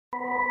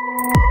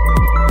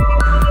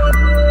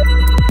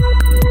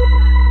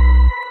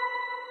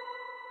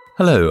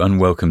Hello and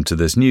welcome to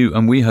this new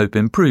and we hope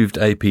improved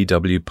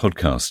APW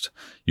podcast,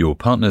 your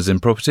partners in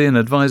property and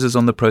advisors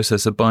on the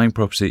process of buying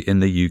property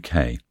in the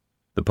UK.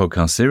 The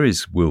podcast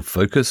series will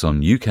focus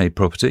on UK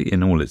property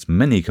in all its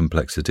many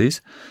complexities,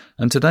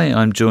 and today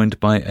I'm joined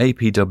by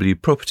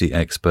APW property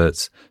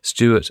experts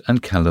Stuart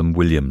and Callum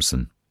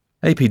Williamson.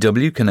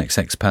 APW connects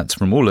expats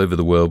from all over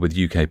the world with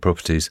UK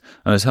properties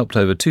and has helped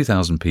over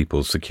 2,000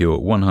 people secure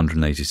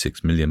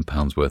 £186 million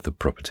worth of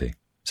property.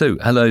 So,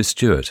 hello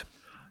Stuart.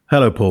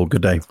 Hello Paul,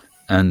 good day.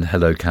 And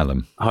hello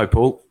Callum. Hi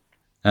Paul.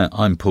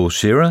 I'm Paul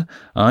Shearer.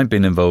 I've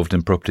been involved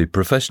in property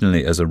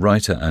professionally as a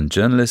writer and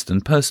journalist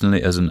and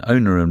personally as an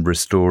owner and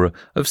restorer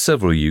of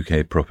several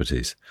UK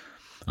properties.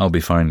 I'll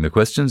be firing the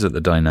questions at the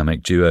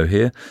dynamic duo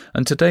here,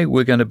 and today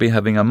we're going to be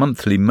having a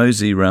monthly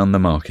Mosey round the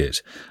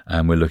market,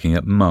 and we're looking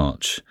at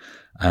March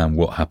and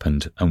what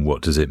happened and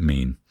what does it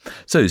mean.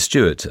 So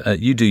Stuart,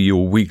 you do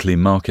your weekly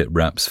market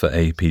wraps for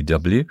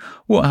APW.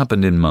 What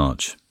happened in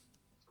March?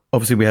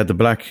 Obviously, we had the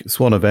Black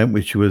Swan event,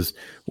 which was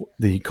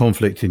the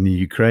conflict in the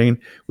Ukraine,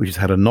 which has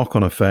had a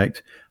knock-on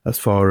effect as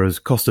far as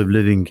cost of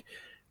living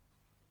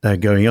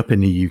going up in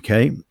the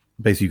UK.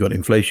 Basically, you've got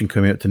inflation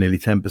coming up to nearly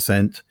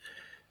 10%.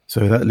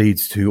 So that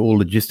leads to all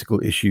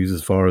logistical issues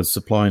as far as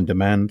supply and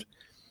demand.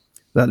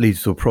 That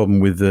leads to a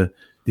problem with the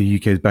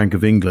UK's Bank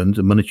of England.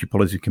 The Monetary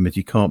Policy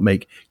Committee can't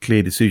make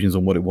clear decisions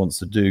on what it wants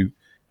to do.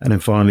 And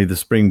then finally, the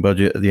spring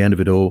budget at the end of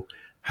it all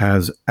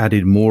has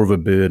added more of a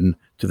burden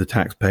to the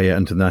taxpayer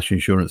and to the national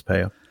insurance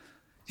payer.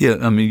 Yeah,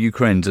 I mean,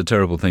 Ukraine's a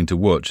terrible thing to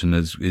watch and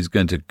is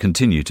going to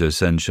continue to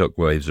send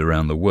shockwaves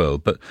around the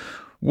world. But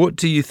what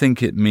do you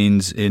think it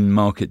means in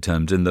market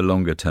terms in the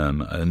longer term?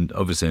 And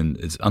obviously,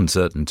 it's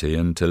uncertainty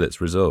until it's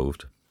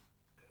resolved.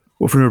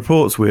 Well, from the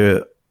reports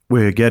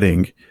we're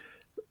getting,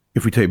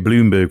 if we take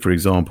Bloomberg, for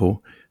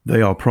example,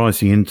 they are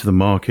pricing into the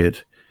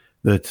market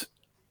that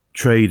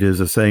traders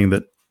are saying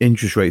that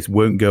interest rates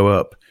won't go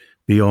up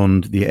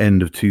beyond the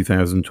end of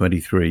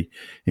 2023.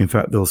 In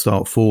fact, they'll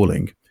start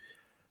falling.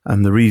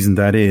 And the reason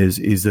that is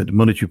that the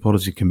Monetary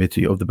Policy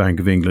Committee of the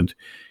Bank of England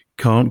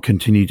can't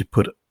continue to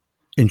put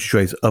interest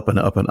rates up and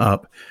up and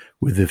up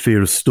with the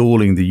fear of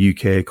stalling the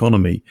UK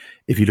economy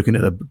if you're looking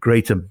at a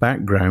greater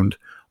background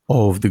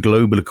of the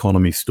global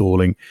economy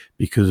stalling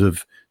because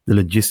of the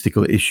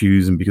logistical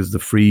issues and because of the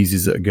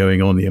freezes that are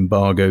going on, the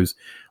embargoes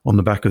on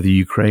the back of the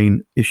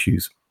Ukraine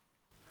issues.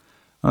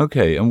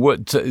 Okay,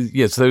 and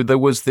so there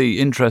was the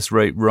interest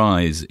rate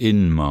rise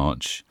in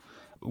March.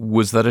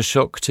 Was that a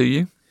shock to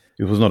you?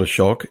 It was not a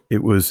shock.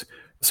 It was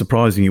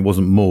surprising it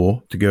wasn't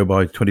more, to go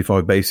by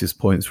 25 basis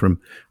points from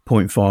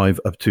 0.5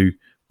 up to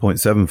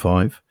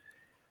 0.75.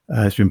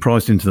 It's been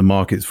priced into the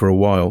markets for a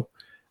while.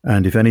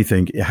 And if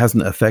anything, it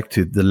hasn't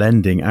affected the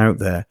lending out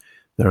there.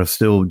 There are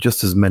still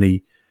just as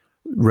many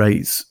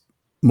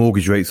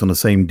mortgage rates on the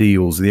same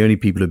deals. The only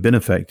people who have been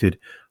affected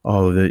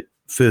are the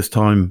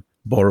first-time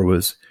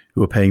borrowers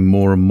who are paying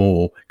more and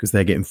more because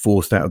they're getting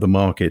forced out of the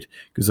market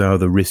because they are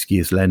the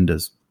riskiest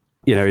lenders.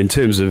 You know, in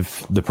terms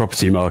of the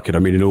property market, I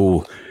mean, it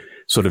all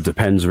sort of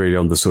depends really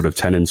on the sort of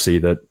tenancy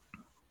that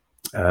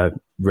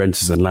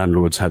renters and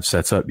landlords have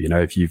set up. You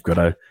know, if you've got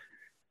a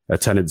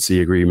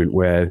tenancy agreement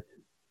where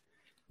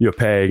you're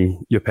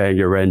paying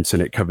your rent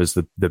and it covers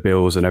the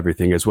bills and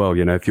everything as well.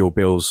 You know, if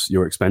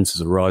your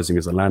expenses are rising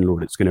as a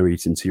landlord, it's going to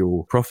eat into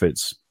your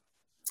profits.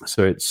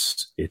 So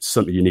it's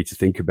something you need to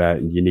think about,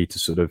 and you need to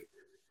sort of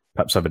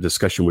perhaps have a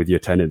discussion with your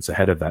tenants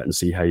ahead of that and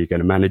see how you're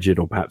going to manage it,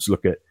 or perhaps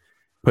look at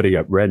putting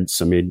up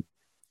rents. I mean,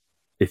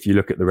 if you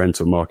look at the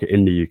rental market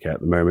in the UK at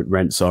the moment,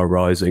 rents are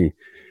rising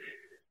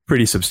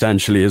pretty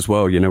substantially as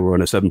well. You know, we're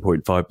on a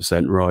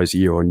 7.5% rise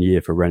year on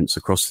year for rents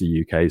across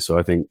the UK. So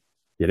I think,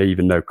 you know,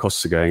 even though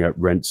costs are going up,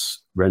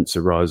 rents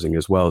are rising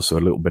as well. So a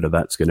little bit of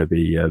that's going to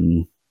be,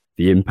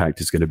 the impact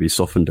is going to be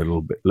softened a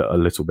little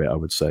bit, I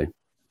would say.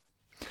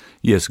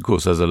 Yes, of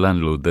course, as a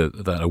landlord,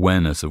 that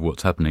awareness of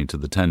what's happening to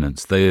the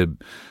tenants,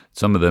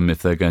 some of them,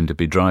 if they're going to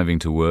be driving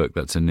to work,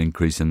 that's an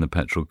increase in the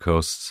petrol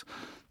costs.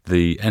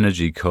 The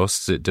energy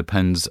costs, it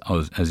depends,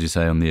 as you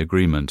say, on the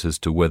agreement as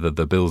to whether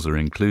the bills are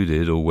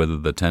included or whether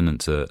the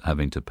tenants are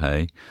having to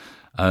pay.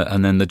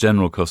 And then the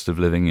general cost of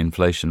living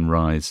inflation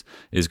rise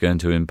is going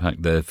to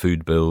impact their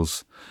food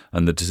bills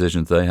and the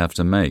decisions they have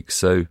to make.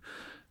 So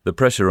the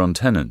pressure on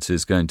tenants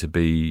is going to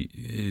be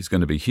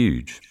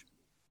huge.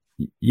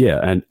 Yeah,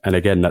 and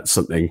again, that's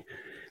something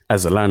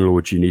as a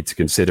landlord you need to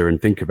consider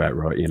and think about,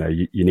 right? You know,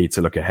 you need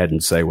to look ahead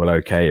and say, well,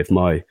 okay, if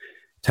my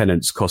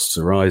tenants' costs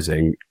are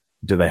rising,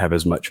 do they have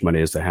as much money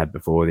as they had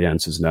before? The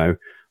answer is no.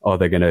 Are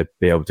they going to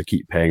be able to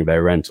keep paying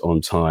their rent on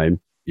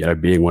time? You know,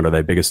 being one of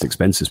their biggest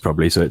expenses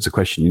probably. So it's a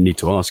question you need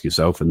to ask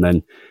yourself, and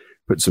then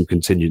put some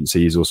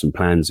contingencies or some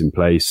plans in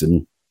place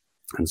and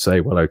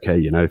say, well, okay,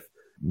 you know,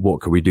 what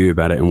can we do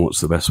about it and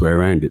what's the best way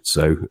around it?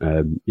 So,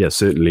 yeah,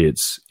 certainly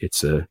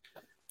it's a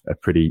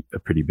pretty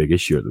big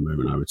issue at the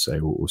moment, I would say,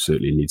 or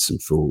certainly needs some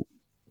thought.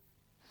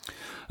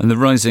 And the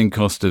rising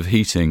cost of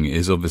heating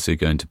is obviously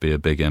going to be a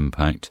big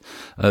impact.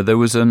 There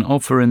was an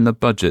offer in the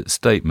budget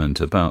statement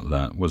about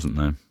that, wasn't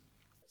there?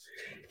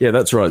 Yeah,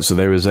 that's right. So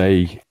there was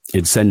a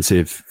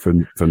incentive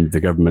from the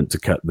government to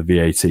cut the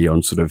VAT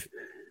on sort of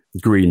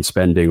green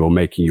spending or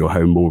making your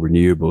home more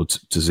renewable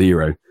to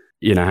zero.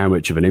 How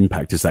much of an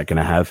impact is that going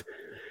to have?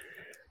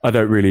 I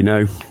don't really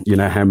know,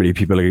 how many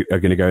people are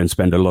going to go and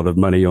spend a lot of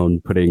money on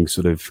putting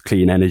sort of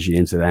clean energy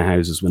into their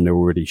houses when they're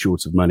already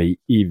short of money,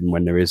 even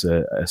when there is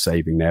a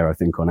saving there. I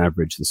think on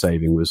average, the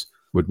saving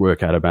would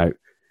work out about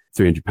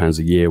 £300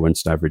 a year when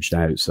it's averaged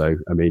out. So,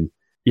 I mean,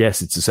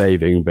 yes, it's a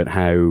saving, but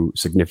how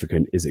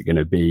significant is it going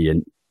to be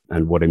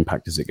and what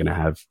impact is it going to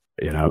have?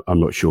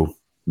 I'm not sure.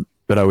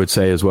 But I would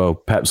say as well,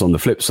 perhaps on the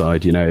flip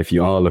side, if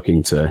you are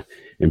looking to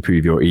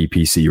improve your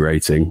EPC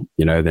rating,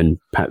 then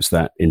perhaps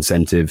that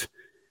incentive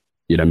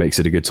makes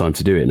it a good time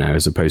to do it now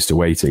as opposed to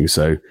waiting.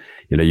 So,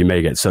 you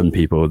may get some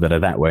people that are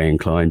that way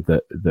inclined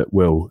that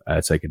will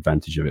take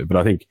advantage of it. But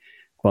I think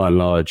by and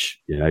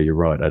large, you're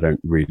right. I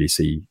don't really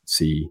see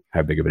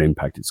how big of an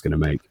impact it's going to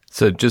make.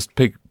 So just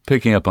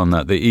picking up on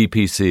that, the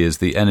EPC is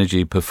the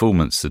Energy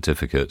Performance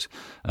Certificate,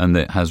 and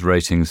it has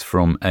ratings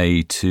from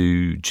A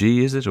to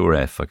G, is it, or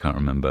F? I can't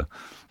remember.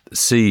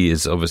 C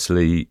is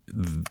obviously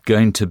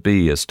going to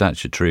be a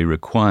statutory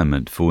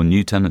requirement for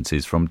new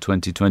tenancies from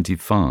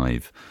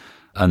 2025.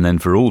 And then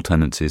for all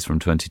tenancies from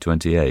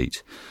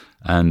 2028.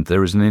 And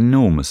there is an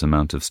enormous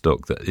amount of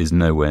stock that is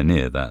nowhere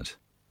near that.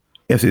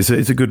 Yes,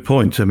 it's a good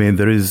point. I mean,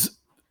 there is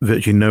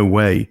virtually no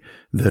way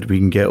that we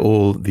can get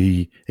all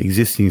the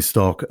existing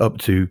stock up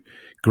to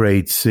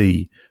grade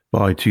C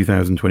by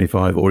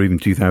 2025 or even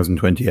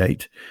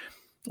 2028.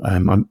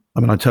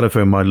 I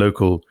telephoned my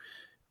local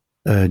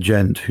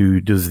gent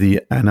who does the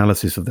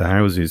analysis of the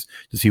houses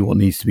to see what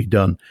needs to be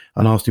done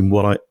and asked him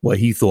what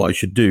he thought I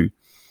should do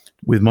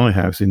with my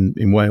house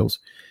in Wales.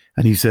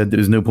 And he said there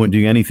was no point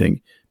doing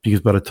anything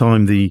because by the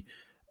time the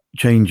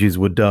changes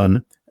were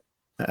done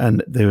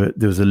and there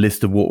was a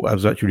list of what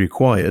was actually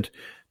required,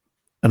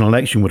 an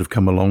election would have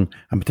come along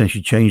and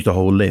potentially changed the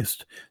whole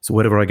list. So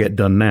whatever I get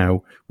done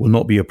now will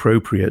not be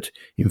appropriate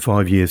in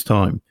 5 years'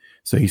 time.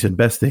 So he said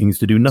best thing is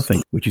to do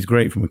nothing, which is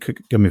great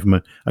coming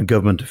from a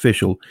government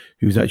official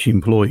who's actually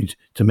employed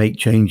to make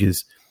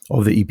changes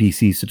of the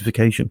EPC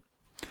certification.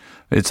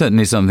 It's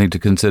certainly something to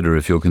consider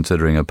if you're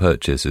considering a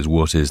purchase, is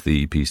what is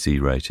the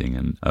EPC rating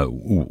and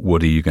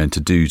what are you going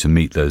to do to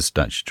meet those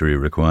statutory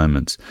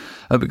requirements.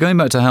 But going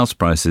back to house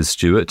prices,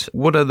 Stuart,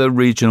 what other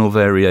regional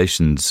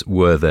variations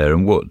were there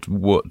and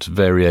what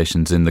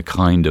variations in the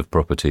kind of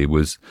property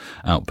was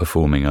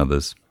outperforming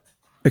others?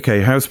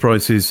 Okay, house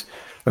prices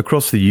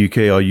across the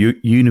UK are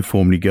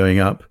uniformly going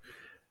up.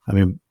 I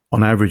mean,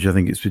 on average, I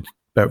think it's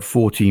about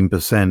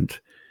 14%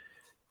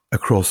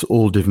 across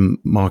all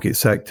different market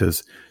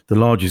sectors. The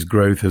largest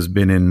growth has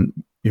been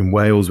in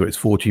Wales, where it's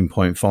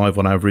 14.5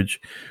 on average,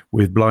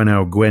 with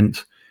Blaenau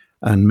Gwent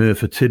and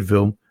Merthyr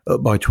Tydfil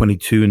up by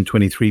 22 and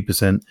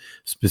 23%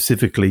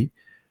 specifically,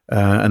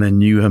 and then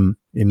Newham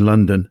in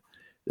London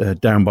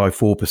down by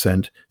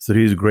 4%. So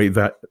there is a great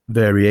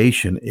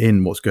variation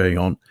in what's going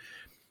on.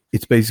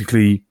 It's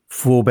basically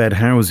 4-bed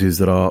houses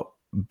that are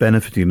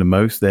benefiting the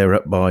most. They're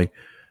up by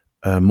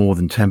more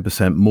than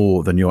 10%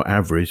 more than your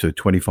average, so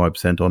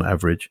 25% on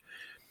average.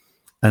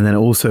 And then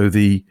also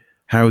the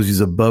houses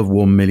above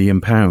 £1 million,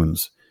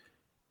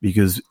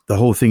 because the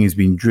whole thing has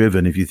been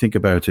driven, if you think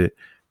about it,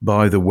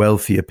 by the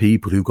wealthier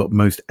people who've got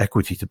most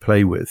equity to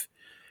play with.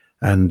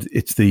 And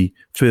it's the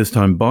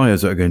first-time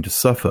buyers that are going to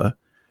suffer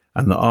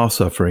and that are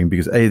suffering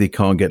because, A, they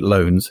can't get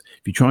loans.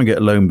 If you try and get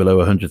a loan below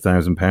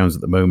 £100,000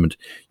 at the moment,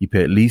 you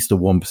pay at least a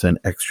 1%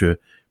 extra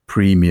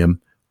premium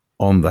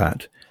on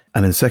that.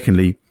 And then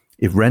secondly,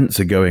 if rents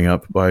are going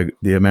up by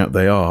the amount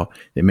they are,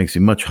 it makes it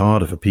much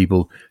harder for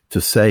people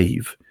to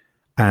save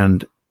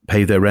and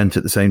pay their rent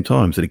at the same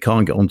time. So they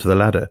can't get onto the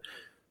ladder.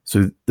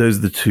 So those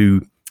are the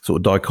two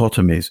sort of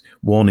dichotomies.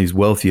 One is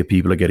wealthier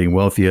people are getting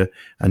wealthier,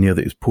 and the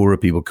other is poorer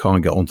people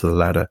can't get onto the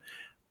ladder.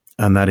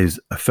 And that is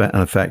an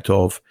effect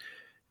of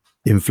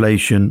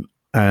inflation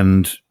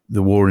and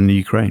the war in the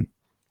Ukraine.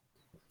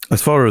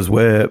 As far as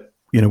where,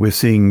 we're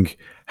seeing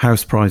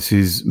house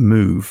prices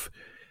move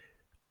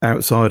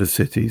outside of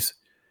cities,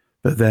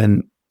 but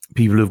then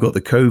people who've got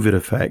the COVID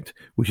effect,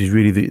 which is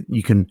really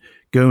you can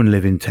go and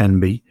live in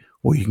Tenby,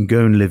 or you can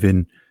go and live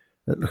in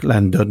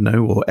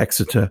Llandudno or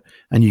Exeter,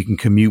 and you can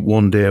commute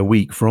 1 day a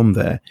week from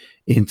there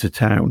into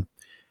town.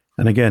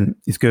 And again,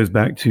 this goes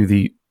back to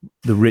the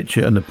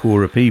richer and the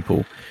poorer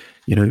people.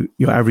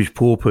 Your average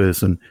poor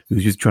person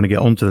who's just trying to get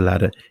onto the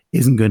ladder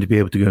isn't going to be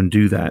able to go and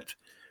do that.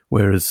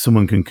 Whereas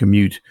someone can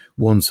commute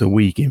once a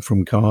week in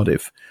from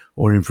Cardiff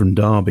or in from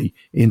Derby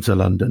into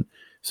London.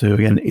 So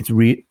again, it's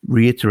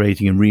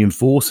reiterating and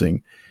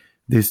reinforcing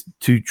this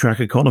two-track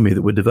economy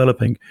that we're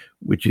developing,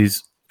 which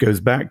goes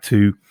back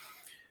to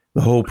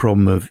the whole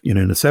problem of, in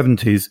the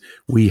 70s,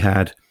 we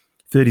had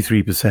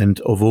 33%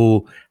 of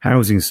all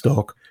housing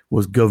stock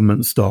was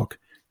government stock.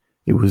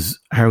 It was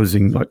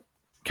housing like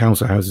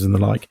council houses and the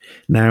like.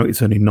 Now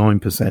it's only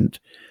 9%.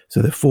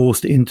 So they're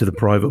forced into the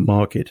private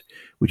market,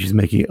 which is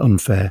making it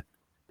unfair.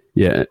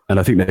 Yeah, and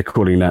I think they're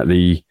calling that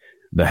the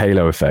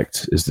halo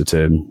effect is the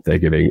term they're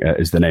giving,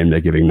 is the name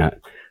they're giving that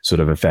sort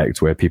of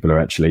effect, where people are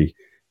actually,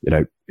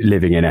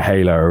 living in a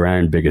halo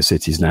around bigger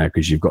cities now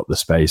because you've got the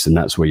space, and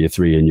that's where your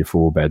 3 and your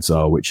 4 beds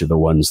are, which are the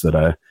ones that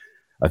are,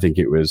 I think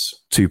it was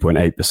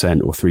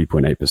 2.8% or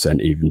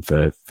 3.8% even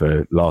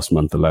for last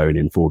month alone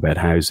in 4-bed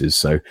houses.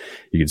 So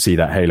you can see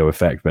that halo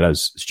effect. But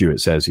as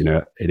Stuart says,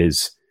 it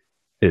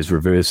is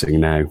reversing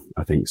now,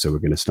 I think. So we're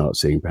going to start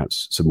seeing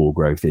perhaps some more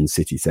growth in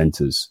city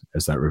centres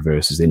as that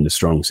reverses in the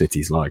strong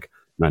cities like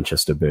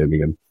Manchester,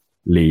 Birmingham,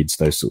 Leeds,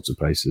 those sorts of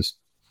places.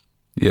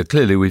 Yeah,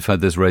 clearly we've had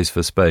this race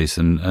for space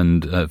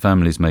and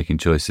families making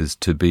choices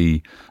to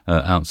be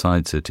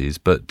outside cities,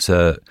 but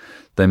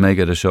they may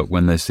get a shock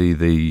when they see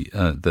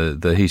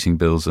the heating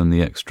bills and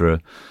the extra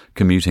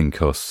commuting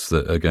costs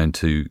that are going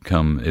to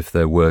come if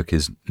their work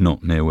is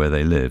not near where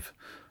they live,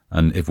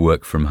 and if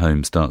work from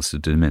home starts to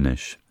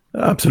diminish.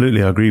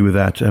 Absolutely, I agree with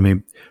that. I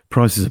mean,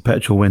 prices of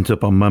petrol went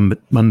up on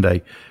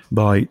Monday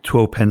by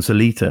 12 pence a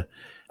litre.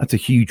 That's a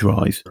huge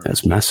rise.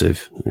 That's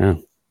massive, yeah.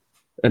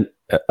 And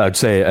I'd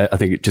say, I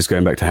think just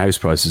going back to house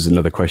prices,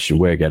 another question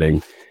we're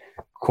getting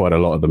quite a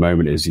lot at the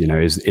moment is,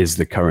 is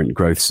the current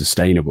growth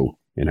sustainable?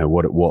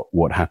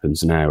 What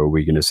happens now? Are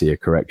we going to see a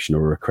correction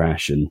or a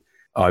crash? And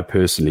I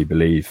personally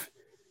believe,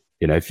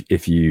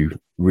 if you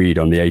read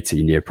on the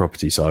 18-year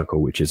property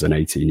cycle, which is an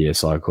 18-year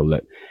cycle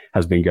that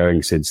has been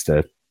going since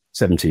the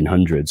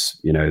 1700s,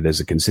 there's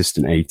a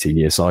consistent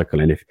 18-year cycle.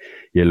 And if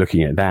you're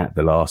looking at that,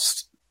 the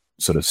last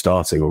sort of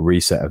starting or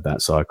reset of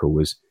that cycle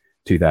was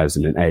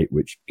 2008,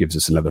 which gives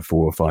us another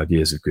 4 or 5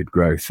 years of good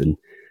growth. And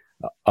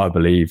I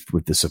believe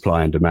with the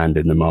supply and demand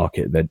in the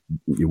market that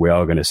we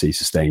are going to see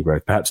sustained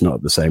growth, perhaps not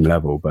at the same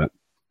level, but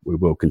we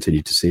will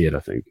continue to see it,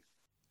 I think.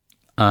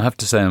 I have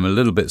to say I'm a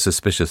little bit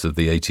suspicious of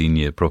the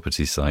 18-year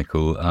property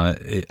cycle.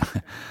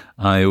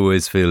 I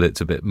always feel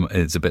it's a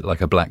bit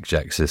like a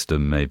blackjack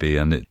system, maybe,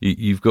 and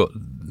you've got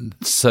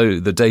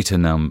the data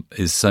now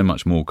is so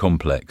much more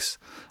complex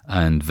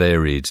and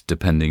varied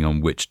depending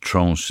on which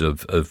tranche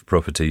of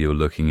property you're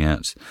looking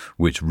at,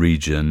 which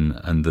region,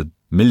 and the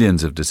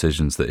millions of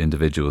decisions that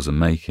individuals are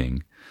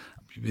making.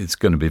 It's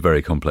going to be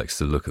very complex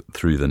to look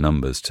through the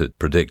numbers to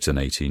predict an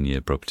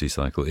 18-year property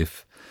cycle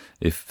if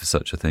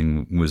such a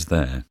thing was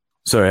there.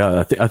 Sorry,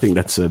 I think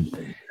that's a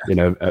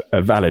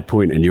valid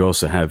point, and you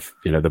also have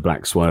the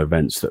black swan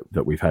events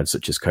that we've had,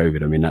 such as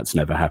COVID. I mean, that's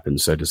never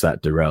happened. So does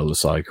that derail the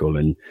cycle?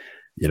 And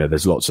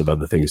there's lots of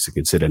other things to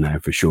consider now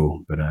for sure.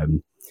 But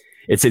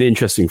it's an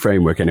interesting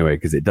framework anyway,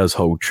 because it does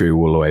hold true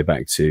all the way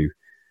back to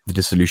the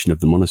dissolution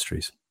of the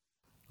monasteries.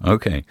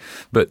 Okay,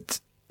 but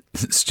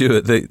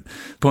Stuart, the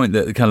point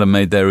that Callum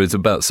made there is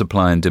about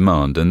supply and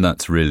demand, and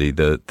that's really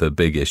the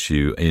big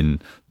issue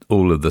in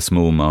all of the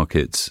small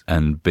markets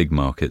and big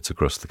markets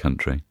across the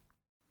country.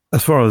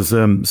 As far as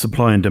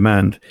supply and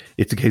demand,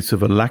 it's a case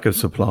of a lack of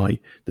supply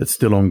that's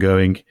still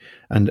ongoing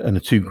and a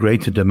too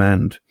great a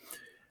demand.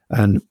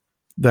 And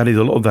a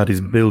lot of that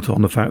is built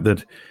on the fact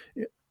that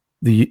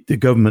the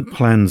government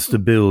plans to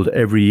build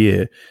every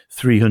year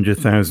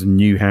 300,000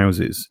 new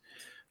houses.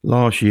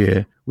 Last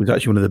year was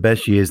actually one of the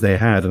best years they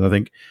had, and I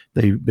think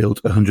they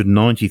built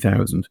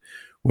 190,000,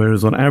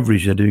 whereas on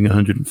average they're doing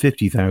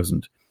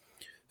 150,000.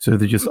 So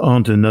there just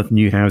aren't enough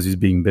new houses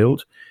being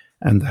built.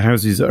 And the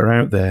houses that are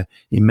out there,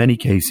 in many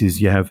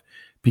cases, you have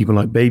people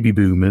like baby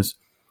boomers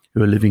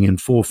who are living in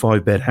 4 or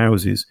 5 bed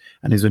houses,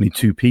 and there's only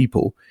 2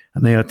 people.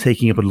 And they are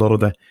taking up a lot of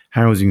the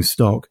housing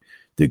stock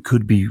that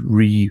could be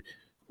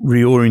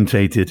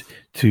reorientated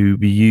to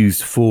be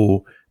used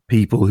for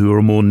people who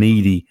are more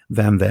needy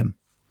than them.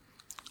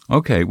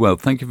 Okay, well,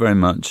 thank you very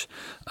much.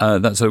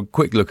 That's a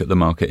quick look at the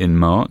market in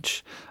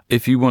March.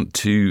 If you want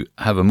to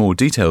have a more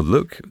detailed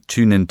look,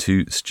 tune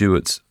into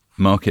Stuart's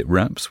Market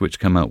Wraps, which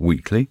come out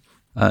weekly.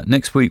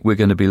 Next week, we're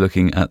going to be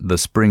looking at the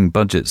spring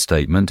budget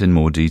statement in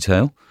more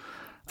detail.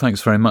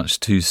 Thanks very much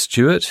to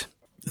Stuart.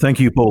 Thank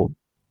you, Paul.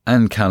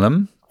 And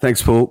Callum.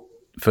 Thanks, Paul,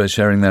 for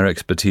sharing their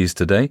expertise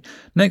today.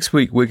 Next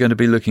week, we're going to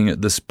be looking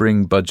at the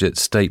spring budget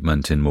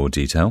statement in more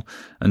detail.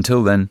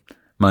 Until then,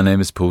 my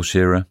name is Paul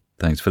Shearer.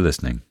 Thanks for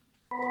listening.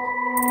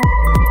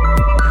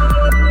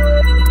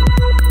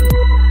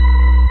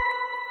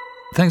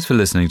 Thanks for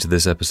listening to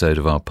this episode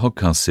of our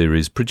podcast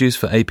series produced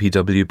for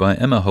APW by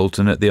Emma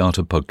Holton at The Art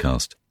of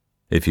Podcast.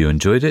 If you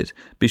enjoyed it,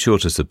 be sure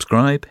to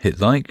subscribe,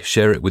 hit like,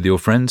 share it with your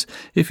friends.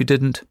 If you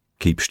didn't,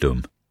 keep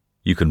stum.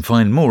 You can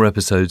find more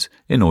episodes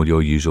in all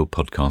your usual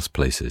podcast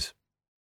places.